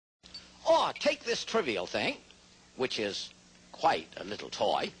Or take this trivial thing, which is quite a little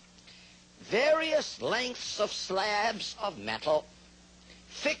toy. Various lengths of slabs of metal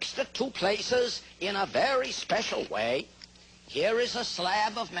fixed at two places in a very special way. Here is a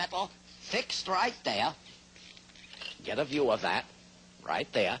slab of metal fixed right there. Get a view of that right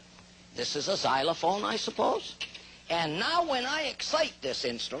there. This is a xylophone, I suppose. And now when I excite this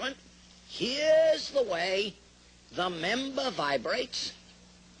instrument, here's the way the member vibrates,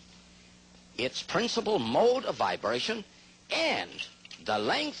 its principal mode of vibration, and the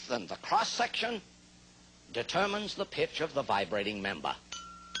length and the cross-section determines the pitch of the vibrating member.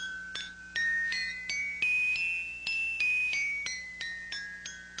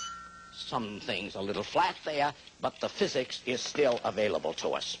 Some things a little flat there, but the physics is still available to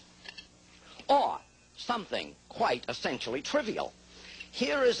us. Or something quite essentially trivial.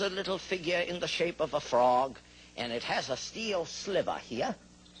 Here is a little figure in the shape of a frog, and it has a steel sliver here.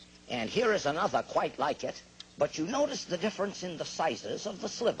 And here is another quite like it, but you notice the difference in the sizes of the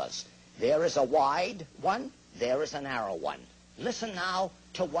slivers. There is a wide one, there is a narrow one. Listen now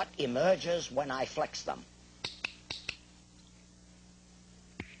to what emerges when I flex them.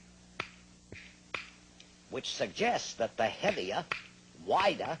 Which suggests that the heavier,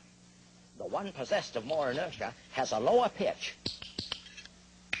 wider, the one possessed of more inertia, has a lower pitch.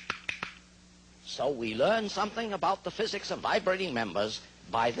 So we learn something about the physics of vibrating members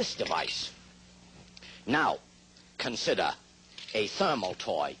by this device. Now, consider a thermal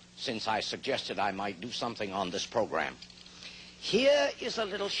toy, since I suggested I might do something on this program. Here is a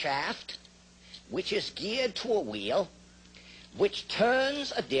little shaft which is geared to a wheel, which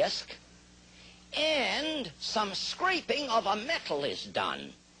turns a disc, and some scraping of a metal is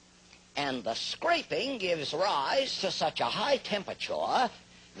done. And the scraping gives rise to such a high temperature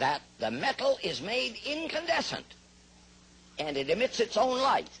that the metal is made incandescent, and it emits its own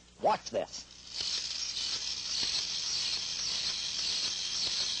light. Watch this.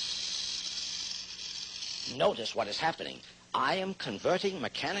 Notice what is happening. I am converting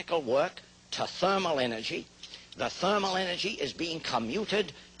mechanical work to thermal energy. The thermal energy is being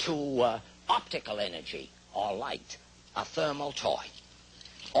commuted to optical energy, or light, a thermal toy.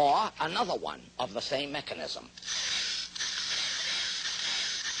 Or another one of the same mechanism.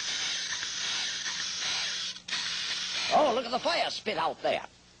 Oh, look at the fire spit out there.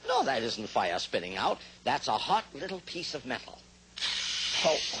 No, that isn't fire spitting out. That's a hot little piece of metal.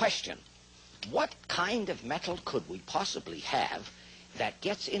 So, question, what kind of metal could we possibly have that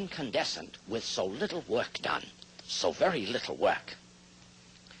gets incandescent with so little work done? So very little work.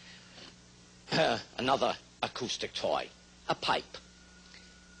 Another acoustic toy, a pipe.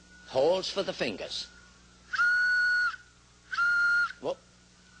 Holes for the fingers. Whoop.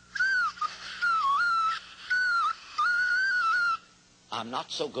 I'm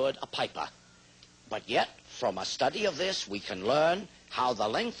not so good a piper, but yet from a study of this we can learn how the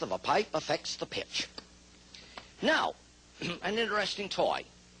length of a pipe affects the pitch. Now, an interesting toy.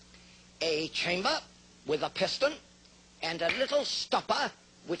 A chamber with a piston and a little stopper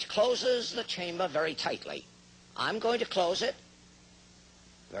which closes the chamber very tightly. I'm going to close it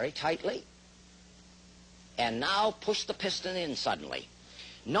very tightly, and now push the piston in suddenly.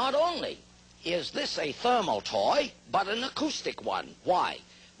 Not only is this a thermal toy, but an acoustic one. Why?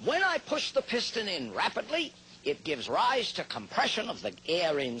 When I push the piston in rapidly, it gives rise to compression of the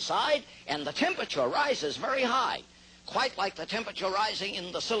air inside, and the temperature rises very high, quite like the temperature rising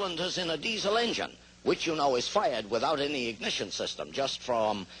in the cylinders in a diesel engine, which you know is fired without any ignition system, just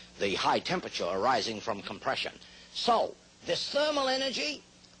from the high temperature arising from compression. So, this thermal energy,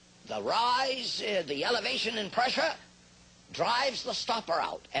 the rise, the elevation in pressure, drives the stopper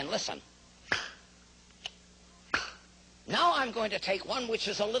out. And listen. Now I'm going to take one which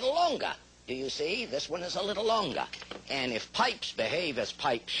is a little longer. Do you see? This one is a little longer. And if pipes behave as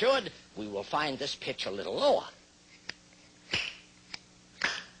pipes should, we will find this pitch a little lower.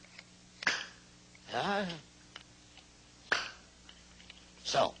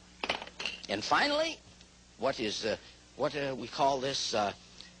 So, and finally, what do we call this?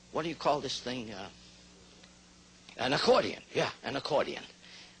 What do you call this thing? An accordion. Yeah, an accordion.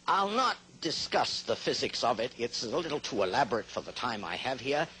 I'll not discuss the physics of it. It's a little too elaborate for the time I have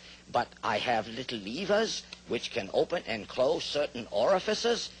here, but I have little levers which can open and close certain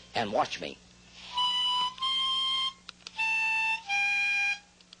orifices, and watch me.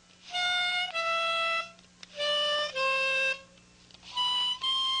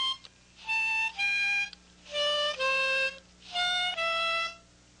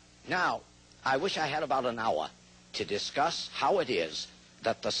 Now, I wish I had about an hour to discuss how it is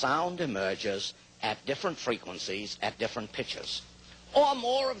that the sound emerges at different frequencies, at different pitches, or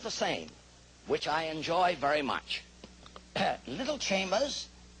more of the same. which I enjoy very much. Little chambers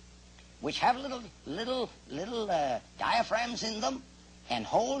which have little diaphragms in them and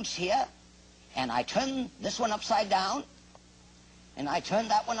holes here, and I turn this one upside down, and I turn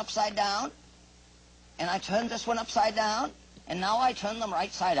that one upside down, and I turn this one upside down, and now I turn them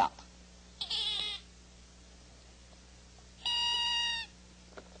right side up.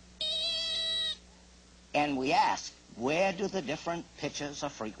 And we ask, where do the different pitches or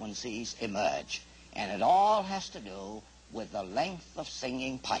frequencies emerge? And it all has to do with the length of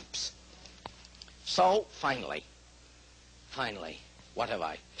singing pipes. So, finally, what have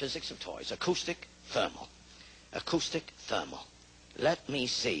I? Physics of toys. Acoustic, thermal. Acoustic, thermal. Let me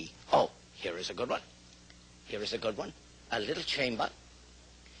see. Oh, here is a good one. Here is a good one. A little chamber,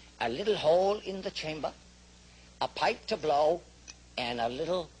 a little hole in the chamber, a pipe to blow, and a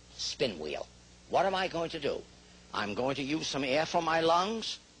little spin wheel. What am I going to do? I'm going to use some air from my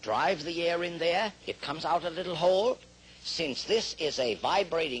lungs, drive the air in there, it comes out a little hole. Since this is a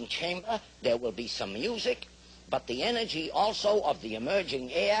vibrating chamber, there will be some music, but the energy also of the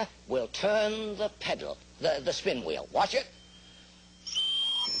emerging air will turn the pedal, the spin wheel. Watch it.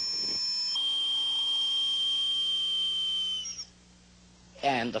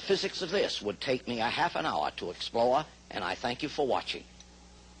 And the physics of this would take me a half an hour to explore, and I thank you for watching.